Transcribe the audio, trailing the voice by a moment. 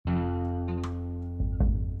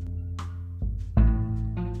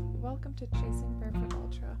welcome to Chasing Barefoot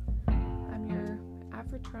Ultra. I'm your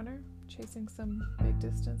average runner, chasing some big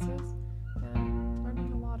distances and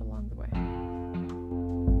learning a lot along the way.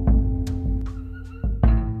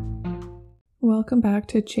 Welcome back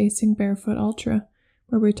to Chasing Barefoot Ultra,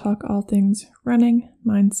 where we talk all things running,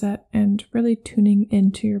 mindset, and really tuning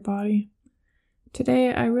into your body.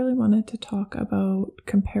 Today, I really wanted to talk about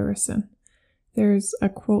comparison. There's a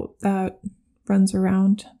quote that runs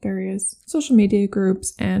around various social media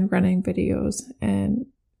groups and running videos, and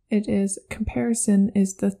it is, "Comparison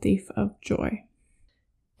is the thief of joy."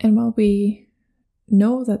 And while we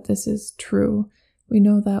know that this is true, we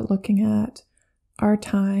know that looking at our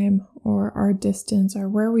time or our distance or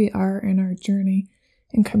where we are in our journey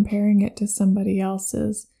and comparing it to somebody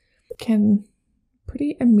else's can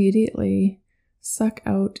pretty immediately suck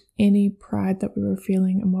out any pride that we were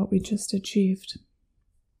feeling in what we just achieved.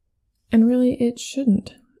 And really, it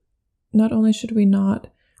shouldn't. Not only should we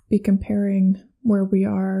not be comparing where we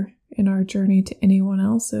are in our journey to anyone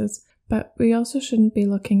else's, but we also shouldn't be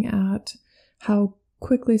looking at how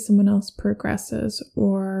quickly someone else progresses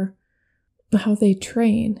or how they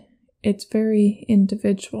train. It's very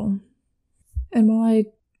individual. And while I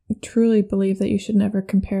truly believe that you should never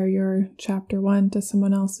compare your chapter 1 to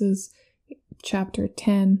someone else's chapter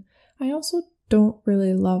 10, I also don't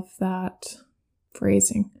really love that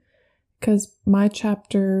phrasing. Because my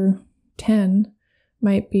chapter 10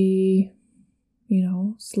 might be,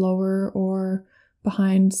 slower or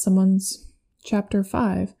behind someone's chapter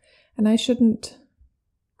 5. And I shouldn't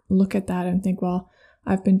look at that and think, well,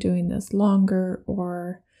 I've been doing this longer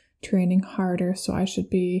or training harder, so I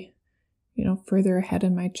should be, further ahead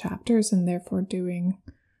in my chapters and therefore doing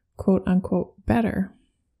quote unquote better.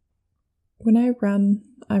 When I run,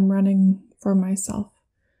 I'm running for myself.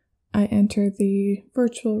 I enter the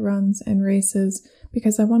virtual runs and races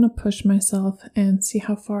because I want to push myself and see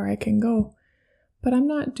how far I can go. But I'm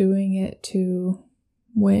not doing it to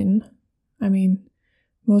win. I mean,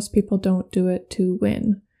 most people don't do it to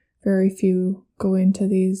win. Very few go into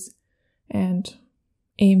these and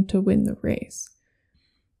aim to win the race.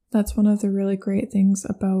 That's one of the really great things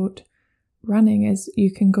about running is you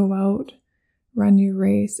can go out, run your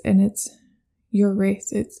race, and it's your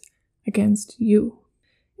race. It's against you.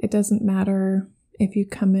 It doesn't matter if you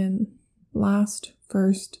come in last,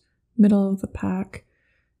 first, middle of the pack.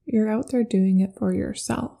 You're out there doing it for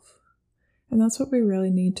yourself. And that's what we really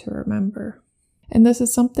need to remember. And this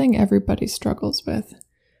is something everybody struggles with.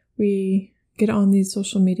 We get on these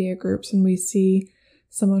social media groups and we see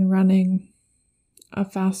someone running a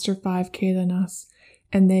faster 5K than us,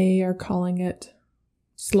 and they are calling it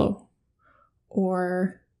slow.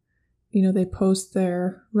 Or, they post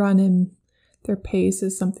their run and their pace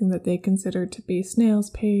is something that they consider to be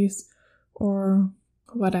snail's pace or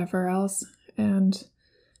whatever else. And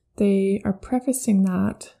they are prefacing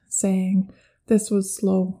that saying this was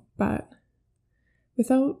slow, but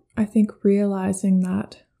without, I think, realizing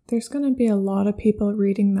that there's going to be a lot of people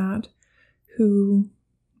reading that who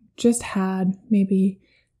just had maybe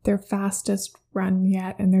their fastest run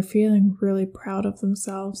yet, and they're feeling really proud of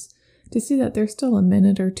themselves to see that they're still a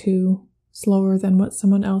minute or two slower than what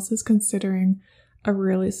someone else is considering a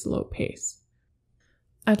really slow pace.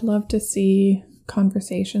 I'd love to see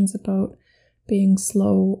conversations about being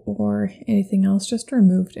slow or anything else just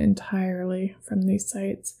removed entirely from these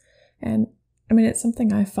sites. And it's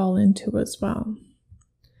something I fall into as well.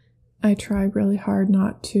 I try really hard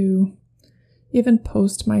not to even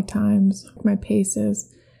post my times, my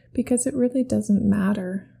paces, because it really doesn't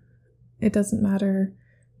matter. It doesn't matter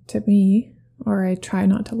to me, or I try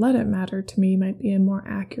not to let it matter to me, might be a more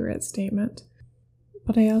accurate statement.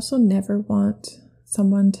 But I also never want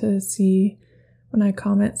someone to see when I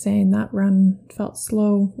comment saying that run felt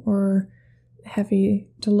slow or heavy,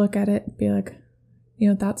 to look at it and be like,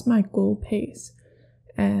 that's my goal pace.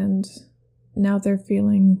 And now they're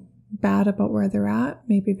feeling bad about where they're at.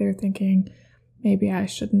 Maybe they're thinking, maybe I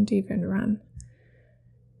shouldn't even run.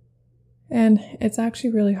 And it's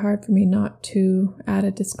actually really hard for me not to add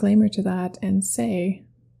a disclaimer to that and say,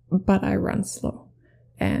 but I run slow.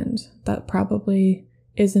 And that probably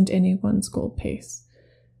isn't anyone's goal pace.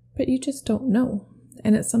 But you just don't know.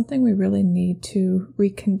 And it's something we really need to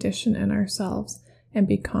recondition in ourselves and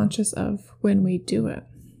be conscious of when we do it.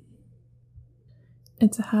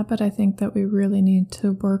 It's a habit I think that we really need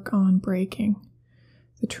to work on breaking.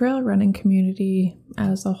 The trail running community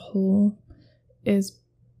as a whole is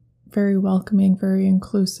very welcoming, very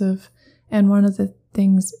inclusive. And one of the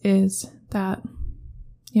things is that,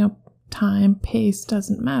 time, pace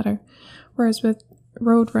doesn't matter. Whereas with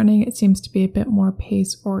road running, it seems to be a bit more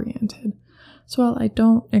pace oriented. So while I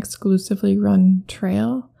don't exclusively run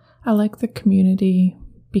trail, I like the community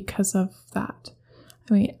because of that.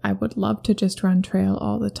 I mean, I would love to just run trail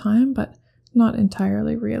all the time, but not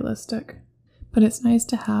entirely realistic. But it's nice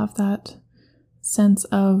to have that sense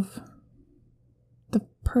of the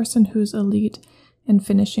person who's elite and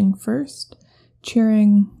finishing first,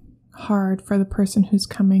 cheering hard for the person who's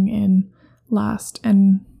coming in last,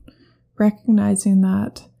 and recognizing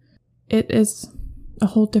that it is a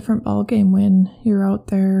whole different ballgame when you're out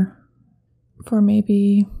there for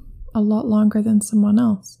maybe a lot longer than someone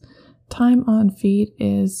else. Time on feet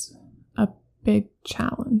is a big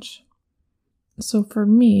challenge. So for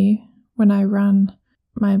me, when I run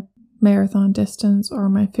my marathon distance or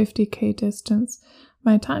my 50K distance,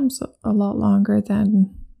 my time's a lot longer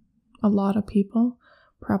than a lot of people,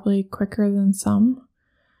 probably quicker than some.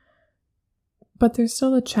 But there's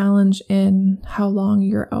still a challenge in how long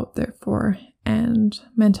you're out there for and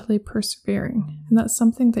mentally persevering. And that's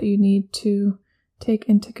something that you need to take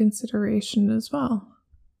into consideration as well,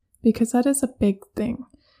 because that is a big thing.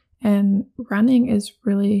 And running is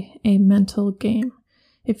really a mental game.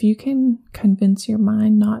 If you can convince your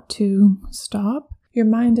mind not to stop, your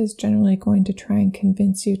mind is generally going to try and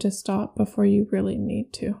convince you to stop before you really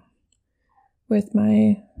need to. With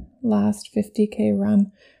my last 50K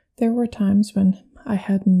run, there were times when I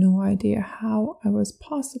had no idea how I was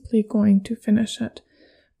possibly going to finish it,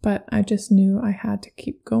 but I just knew I had to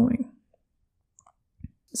keep going.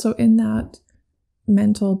 So in that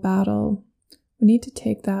mental battle, we need to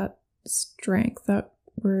take that strength that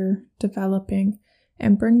we're developing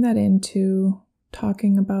and bring that into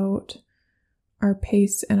talking about our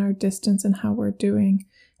pace and our distance and how we're doing.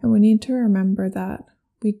 And we need to remember that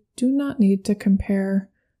we do not need to compare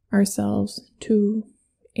ourselves to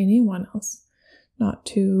anyone else, not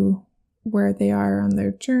to where they are on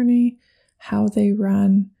their journey, how they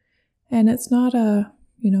run. And it's not a,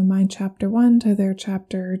 mine chapter 1 to their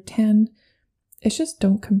chapter 10. It's just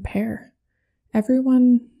don't compare.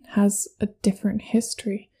 Everyone has a different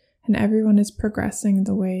history, and everyone is progressing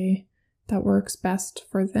the way that works best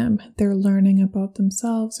for them. They're learning about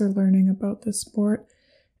themselves, they're learning about the sport,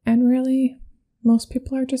 and really, most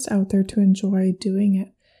people are just out there to enjoy doing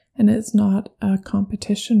it, and it's not a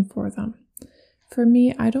competition for them. For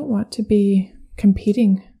me, I don't want to be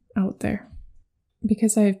competing out there,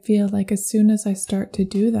 because I feel like as soon as I start to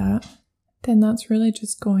do that, then that's really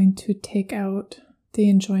just going to take out the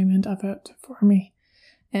enjoyment of it for me.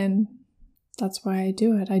 And that's why I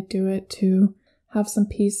do it. I do it to have some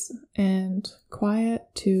peace and quiet,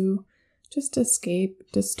 to just escape,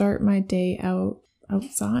 to start my day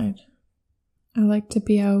outside. I like to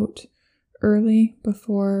be out early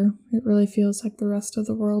before it really feels like the rest of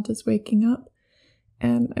the world is waking up.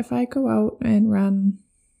 And if I go out and run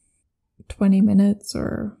 20 minutes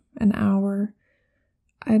or an hour,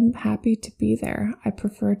 I'm happy to be there. I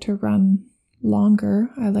prefer to run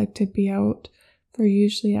longer. I like to be out for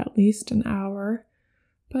usually at least an hour,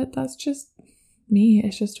 but that's just me.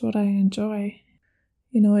 It's just what I enjoy.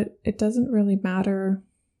 It doesn't really matter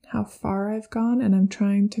how far I've gone, and I'm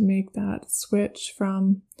trying to make that switch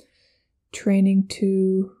from training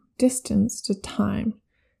to distance to time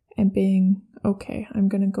and being, okay, I'm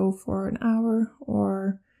going to go for an hour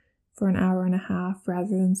or for an hour and a half, rather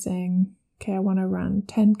than saying, okay, I want to run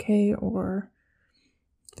 10K or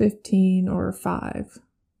 15 or 5.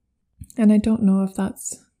 And I don't know if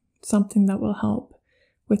that's something that will help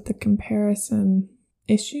with the comparison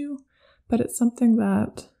issue, but it's something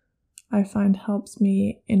that I find helps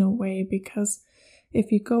me in a way, because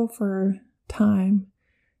if you go for time,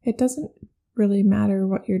 it doesn't really matter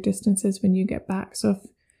what your distance is when you get back. So if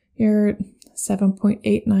you're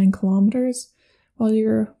 7.89 kilometers, well,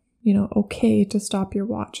 you're, okay to stop your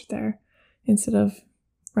watch there instead of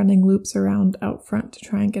running loops around out front to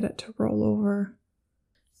try and get it to roll over,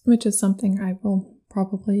 which is something I will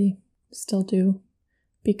probably still do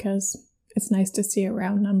because it's nice to see a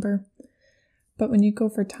round number. But when you go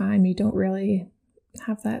for time, you don't really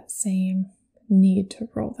have that same need to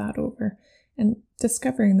roll that over. And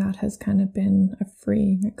discovering that has kind of been a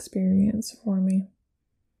freeing experience for me.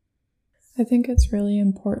 I think it's really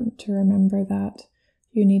important to remember that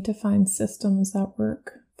you need to find systems that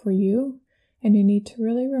work for you, and you need to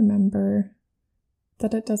really remember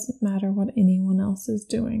that it doesn't matter what anyone else is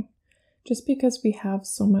doing. Just because we have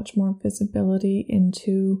so much more visibility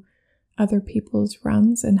into other people's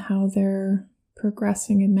runs and how they're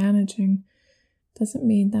progressing and managing doesn't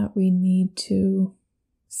mean that we need to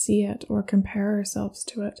see it or compare ourselves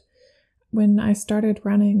to it. When I started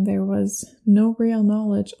running, there was no real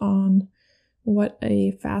knowledge on what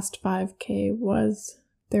a fast 5K was.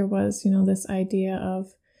 There was, this idea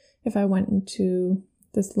of if I went into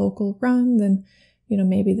this local run, then,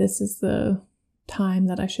 maybe this is the time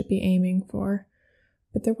that I should be aiming for.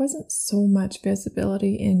 But there wasn't so much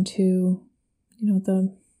visibility into,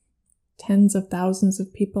 the tens of thousands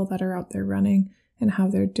of people that are out there running and how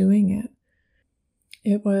they're doing it.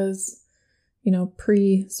 It was,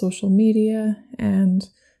 pre-social media, and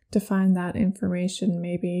to find that information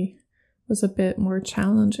maybe was a bit more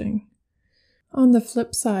challenging. On the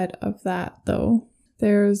flip side of that, though,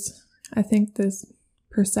 there's, I think, this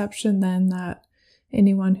perception then that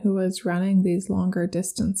anyone who was running these longer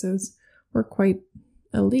distances were quite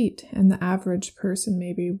elite, and the average person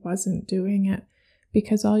maybe wasn't doing it,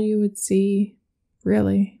 because all you would see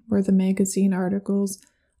really were the magazine articles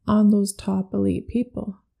on those top elite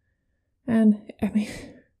people. And I mean,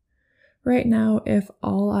 right now, if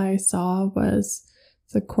all I saw was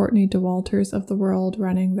the Courtney Dauwalters of the world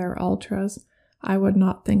running their ultras, I would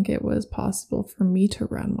not think it was possible for me to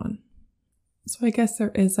run one. So I guess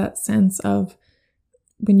there is that sense of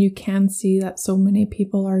when you can see that so many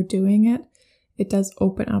people are doing it, it does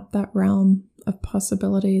open up that realm of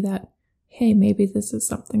possibility that, hey, maybe this is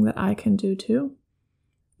something that I can do too.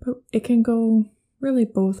 But it can go really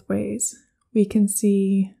both ways. We can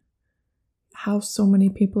see how so many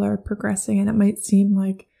people are progressing, and it might seem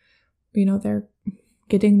like, they're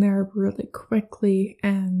getting there really quickly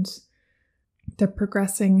and they're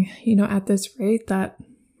progressing, at this rate that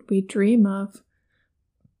we dream of.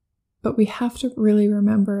 But we have to really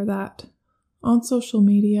remember that on social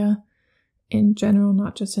media in general,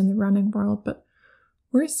 not just in the running world, but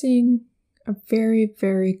we're seeing a very,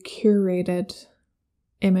 very curated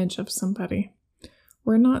image of somebody.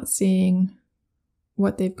 We're not seeing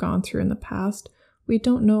what they've gone through in the past. We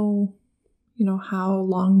don't know, how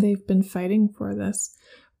long they've been fighting for this.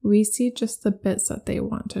 We see just the bits that they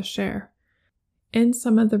want to share. In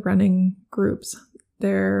some of the running groups,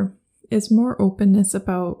 there is more openness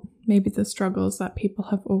about maybe the struggles that people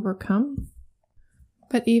have overcome.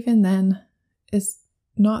 But even then, it's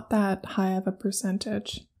not that high of a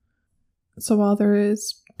percentage. So while there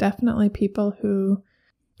is definitely people who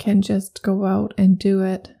can just go out and do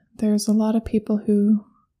it, there's a lot of people who,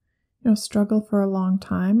 struggle for a long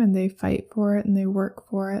time, and they fight for it and they work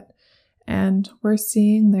for it. And we're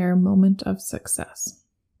seeing their moment of success.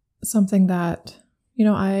 Something that,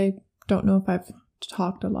 I don't know if I've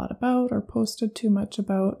talked a lot about or posted too much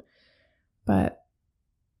about, but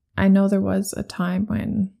I know there was a time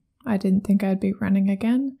when I didn't think I'd be running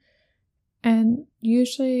again. And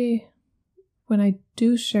usually when I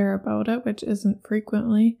do share about it, which isn't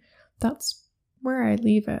frequently, that's where I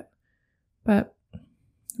leave it. But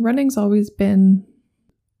running's always been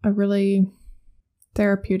a really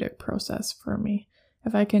therapeutic process for me.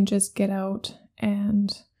 If I can just get out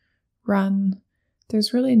and run,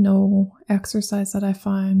 there's really no exercise that I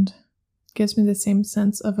find gives me the same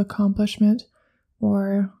sense of accomplishment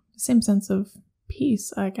or the same sense of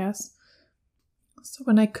peace, I guess. So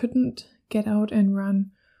when I couldn't get out and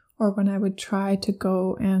run, or when I would try to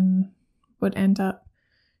go and would end up,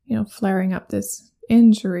 flaring up this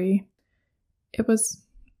injury, it was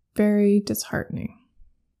very disheartening.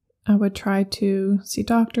 I would try to see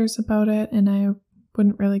doctors about it, and I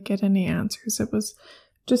wouldn't really get any answers. It was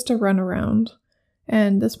just a run around.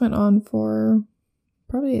 And this went on for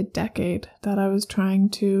probably a decade that I was trying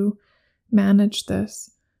to manage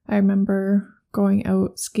this. I remember going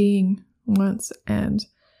out skiing once, and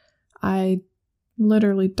I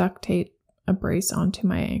literally duct taped a brace onto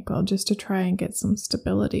my ankle just to try and get some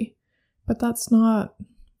stability. But that's not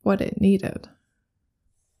what it needed.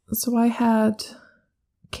 So I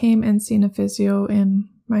came and seen a physio in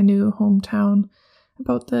my new hometown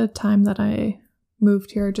about the time that I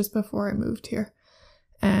moved here, just before I moved here.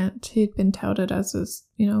 And he'd been touted as this,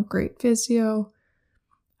 great physio.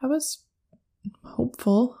 I was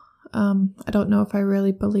hopeful. I don't know if I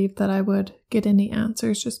really believed that I would get any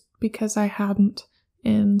answers, just because I hadn't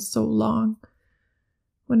in so long.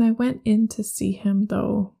 When I went in to see him,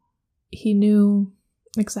 though, he knew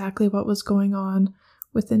exactly what was going on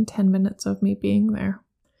within 10 minutes of me being there.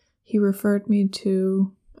 He referred me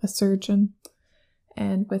to a surgeon,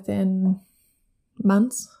 and within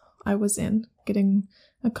months, I was in getting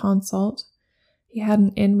a consult. He had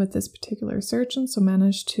an in with this particular surgeon, so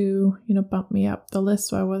managed to, bump me up the list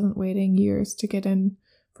so I wasn't waiting years to get in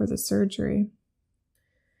for the surgery.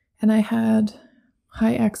 And I had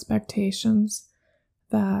high expectations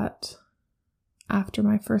that after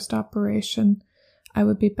my first operation, I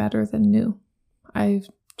would be better than new. I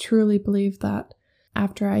truly believed that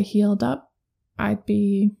after I healed up, I'd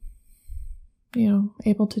be,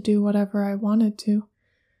 able to do whatever I wanted to.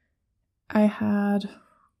 I had,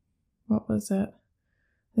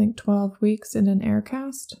 12 weeks in an air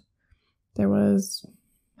cast. There was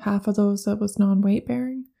half of those that was non-weight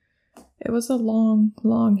bearing. It was a long,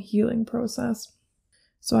 long healing process.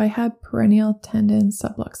 So I had peroneal tendon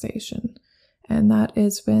subluxation, and that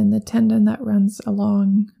is when the tendon that runs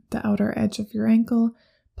along the outer edge of your ankle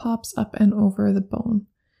pops up and over the bone.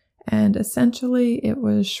 And essentially it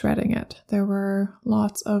was shredding it. There were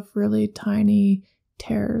lots of really tiny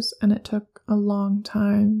tears, and it took a long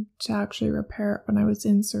time to actually repair it when I was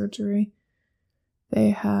in surgery.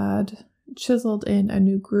 They had chiseled in a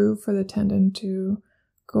new groove for the tendon to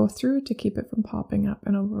go through to keep it from popping up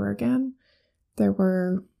and over again. There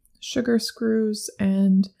were sugar screws,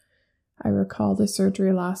 and I recall the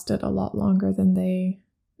surgery lasted a lot longer than they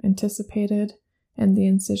anticipated, and the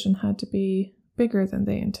incision had to be bigger than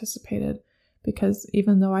they anticipated, because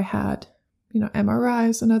even though I had,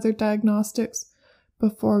 MRIs and other diagnostics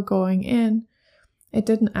before going in, it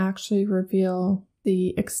didn't actually reveal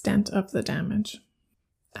the extent of the damage.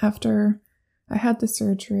 After I had the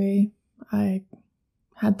surgery, I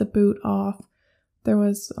had the boot off. There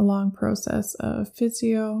was a long process of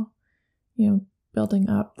physio, building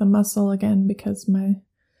up the muscle again, because my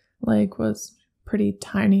leg was pretty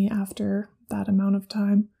tiny after that amount of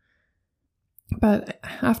time. But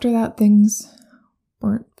after that, things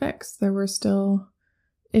weren't fixed. There were still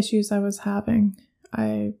issues I was having.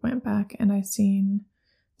 I went back and I seen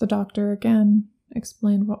the doctor again,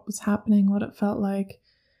 explained what was happening, what it felt like.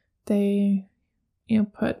 They,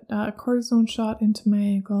 put a cortisone shot into my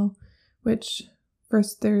ankle, which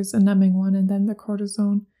first there's a numbing one and then the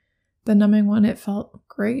cortisone. The numbing one, it felt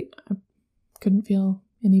great. I couldn't feel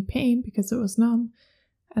any pain because it was numb.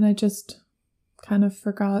 And I just kind of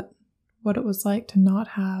forgot what it was like to not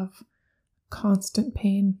have constant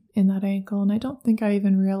pain in that ankle. And I don't think I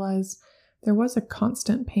even realized there was a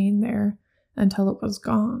constant pain there until it was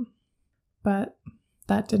gone. But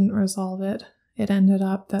that didn't resolve it. It ended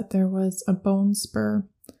up that there was a bone spur,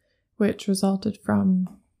 which resulted from,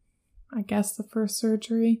 I guess, the first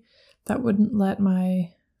surgery that wouldn't let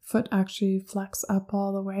my foot actually flex up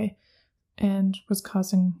all the way and was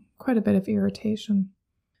causing quite a bit of irritation.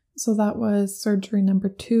 So that was surgery number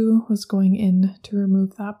 2, was going in to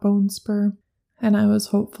remove that bone spur. And I was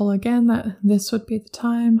hopeful again that this would be the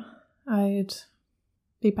time I'd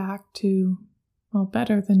be back to,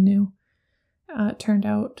 better than new. It turned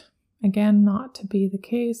out, again, not to be the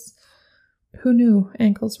case. Who knew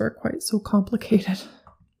ankles were quite so complicated?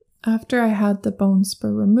 After I had the bone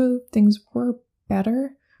spur removed, things were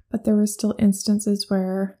better, but there were still instances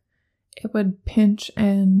where it would pinch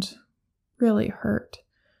and really hurt.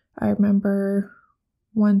 I remember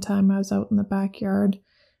one time I was out in the backyard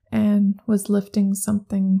and was lifting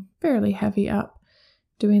something fairly heavy up,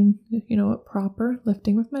 doing, it proper,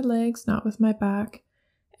 lifting with my legs, not with my back,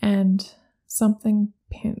 and something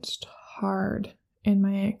pinched hard in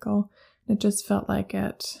my ankle. It just felt like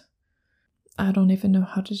it, I don't even know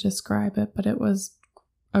how to describe it, but it was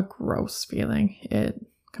a gross feeling. It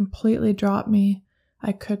completely dropped me.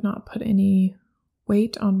 I could not put any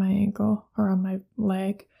weight on my ankle or on my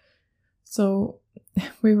leg. So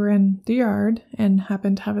we were in the yard and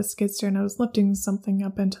happened to have a skid steer, and I was lifting something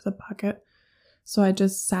up into the bucket. So I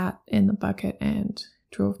just sat in the bucket and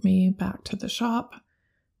drove me back to the shop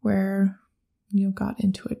where, got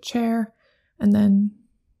into a chair. And then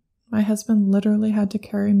my husband literally had to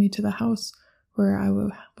carry me to the house where I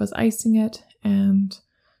was icing it and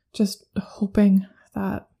just hoping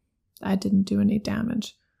that I didn't do any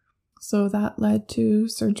damage. So that led to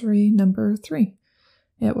surgery number 3.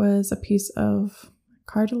 It was a piece of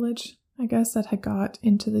cartilage, I guess, that had got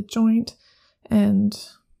into the joint and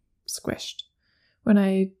squished. When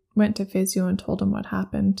I went to physio and told him what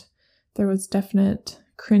happened, there was definite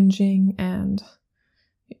cringing, and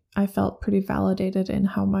I felt pretty validated in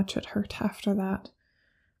how much it hurt after that.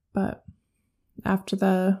 But after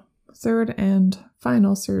the 3rd and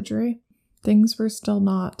final surgery, things were still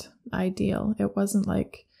not ideal. It wasn't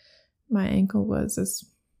like my ankle was this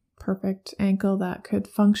perfect ankle that could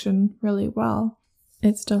function really well.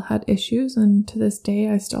 It still had issues, and to this day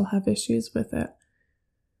I still have issues with it.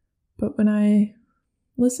 But when I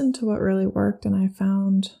listened to what really worked and I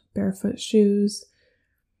found barefoot shoes,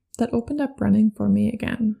 that opened up running for me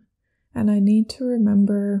again. And I need to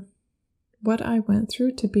remember what I went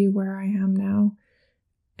through to be where I am now,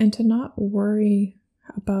 and to not worry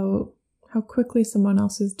about how quickly someone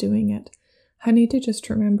else is doing it. I need to just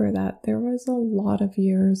remember that there was a lot of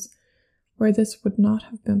years where this would not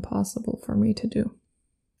have been possible for me to do.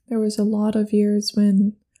 There was a lot of years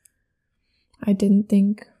when I didn't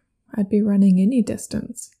think I'd be running any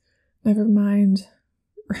distance, never mind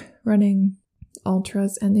running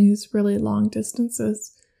ultras and these really long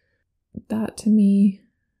distances. That to me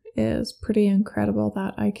is pretty incredible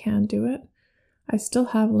that I can do it. I still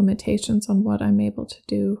have limitations on what I'm able to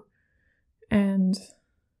do, and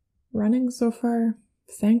running so far,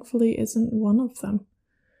 thankfully, isn't one of them.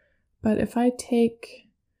 But if I take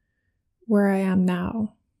where I am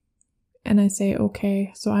now and I say,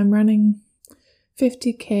 okay, so I'm running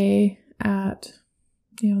 50K at,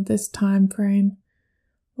 this time frame.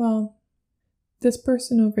 Well, this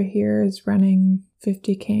person over here is running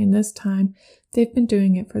 50K in this time. They've been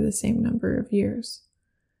doing it for the same number of years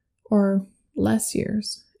or less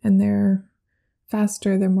years, and they're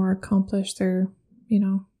faster, they're more accomplished, they're,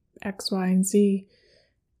 X, Y, and Z.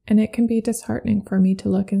 And it can be disheartening for me to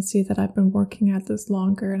look and see that I've been working at this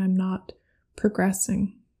longer and I'm not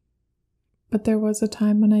progressing. But there was a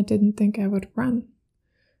time when I didn't think I would run.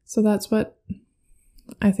 So that's what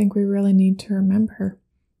I think we really need to remember.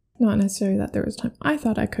 Not necessarily that there was a time I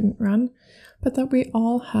thought I couldn't run, but that we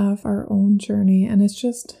all have our own journey, and it's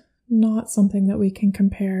just not something that we can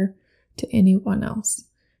compare to anyone else.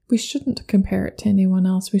 We shouldn't compare it to anyone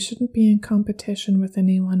else. We shouldn't be in competition with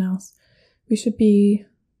anyone else. We should be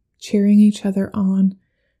cheering each other on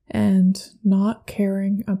and not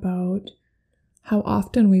caring about how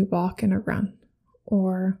often we walk in a run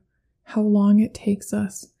or how long it takes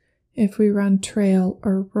us if we run trail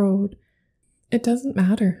or road. It doesn't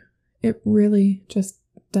matter. It really just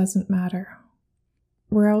doesn't matter.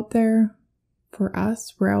 We're out there for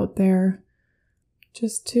us. We're out there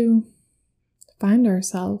just to find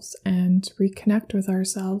ourselves and reconnect with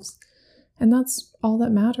ourselves. And that's all that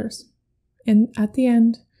matters. And at the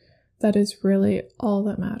end, that is really all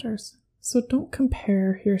that matters. So don't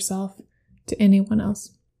compare yourself to anyone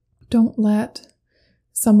else. Don't let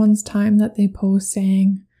someone's time that they post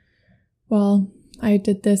saying, well, I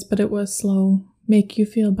did this, but it was slow, make you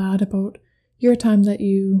feel bad about your time that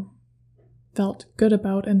you felt good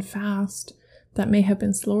about and fast that may have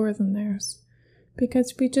been slower than theirs.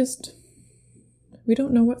 Because we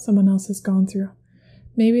don't know what someone else has gone through.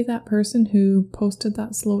 Maybe that person who posted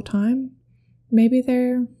that slow time, maybe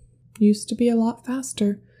they're used to be a lot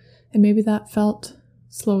faster, and maybe that felt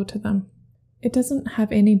slow to them. It doesn't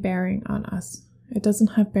have any bearing on us. It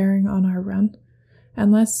doesn't have bearing on our run.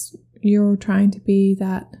 Unless you're trying to be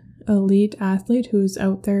that elite athlete who's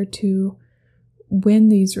out there to win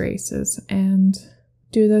these races and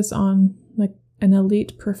do this on like an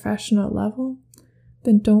elite professional level,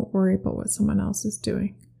 then don't worry about what someone else is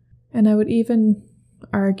doing. And I would even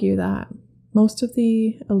argue that most of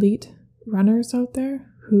the elite runners out there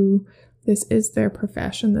who this is their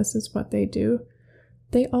profession, this is what they do,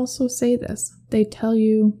 they also say this. They tell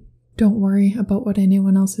you, don't worry about what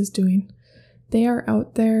anyone else is doing. They are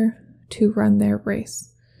out there to run their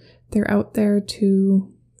race. They're out there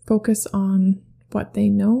to focus on what they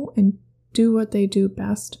know and do what they do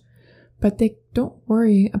best. But they don't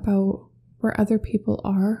worry about where other people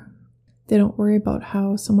are. They don't worry about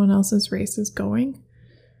how someone else's race is going.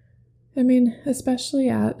 I mean, especially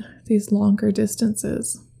at these longer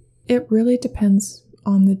distances, it really depends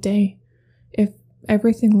on the day. If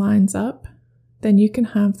everything lines up, then you can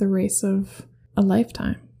have the race of a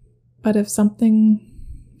lifetime. But if something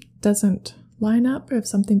doesn't line up, if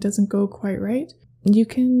something doesn't go quite right, you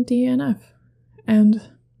can DNF. And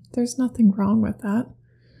there's nothing wrong with that.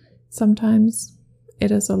 Sometimes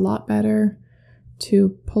it is a lot better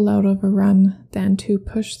to pull out of a run than to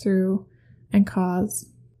push through and cause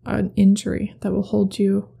an injury that will hold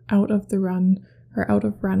you out of the run or out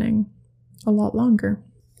of running a lot longer.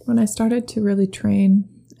 When I started to really train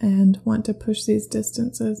and want to push these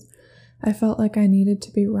distances, I felt like I needed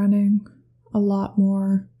to be running a lot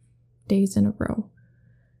more days in a row.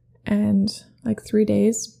 And like 3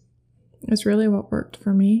 days is really what worked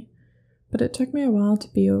for me, but it took me a while to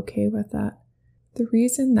be okay with that. The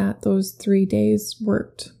reason that those 3 days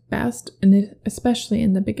worked best, and especially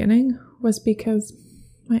in the beginning, was because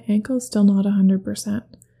my ankle is still not 100%,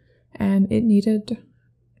 and it needed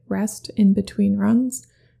rest in between runs,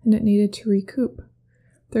 and it needed to recoup.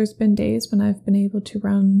 There's been days when I've been able to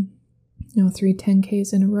run, 3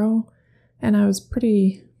 10Ks in a row, and I was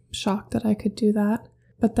pretty shocked that I could do that,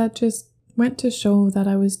 but that just went to show that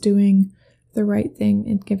I was doing the right thing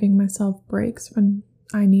and giving myself breaks when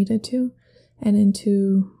I needed to, and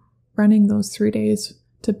into running those 3 days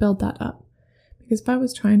to build that up. Because if I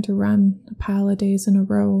was trying to run a pile of days in a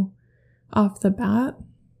row off the bat,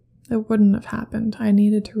 it wouldn't have happened. I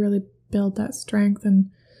needed to really build that strength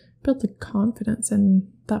and build the confidence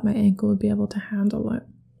in that my ankle would be able to handle it.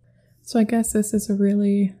 So I guess this is a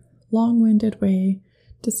really long-winded way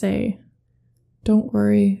to say, don't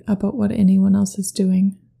worry about what anyone else is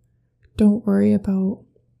doing. Don't worry about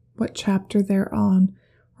what chapter they're on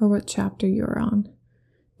or what chapter you're on.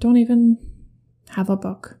 don't even have a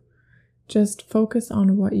book. Just focus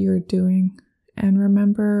on what you're doing and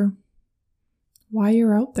remember why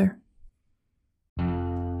you're out there.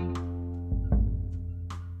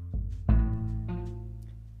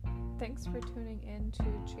 Thanks for tuning in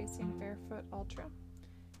to Chasing Barefoot Ultra.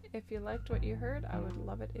 If you liked what you heard, I would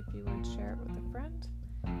love it if you would share it with a friend.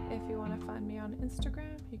 If you want to find me on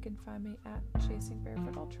Instagram, you can find me at Chasing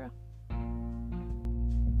Barefoot Ultra.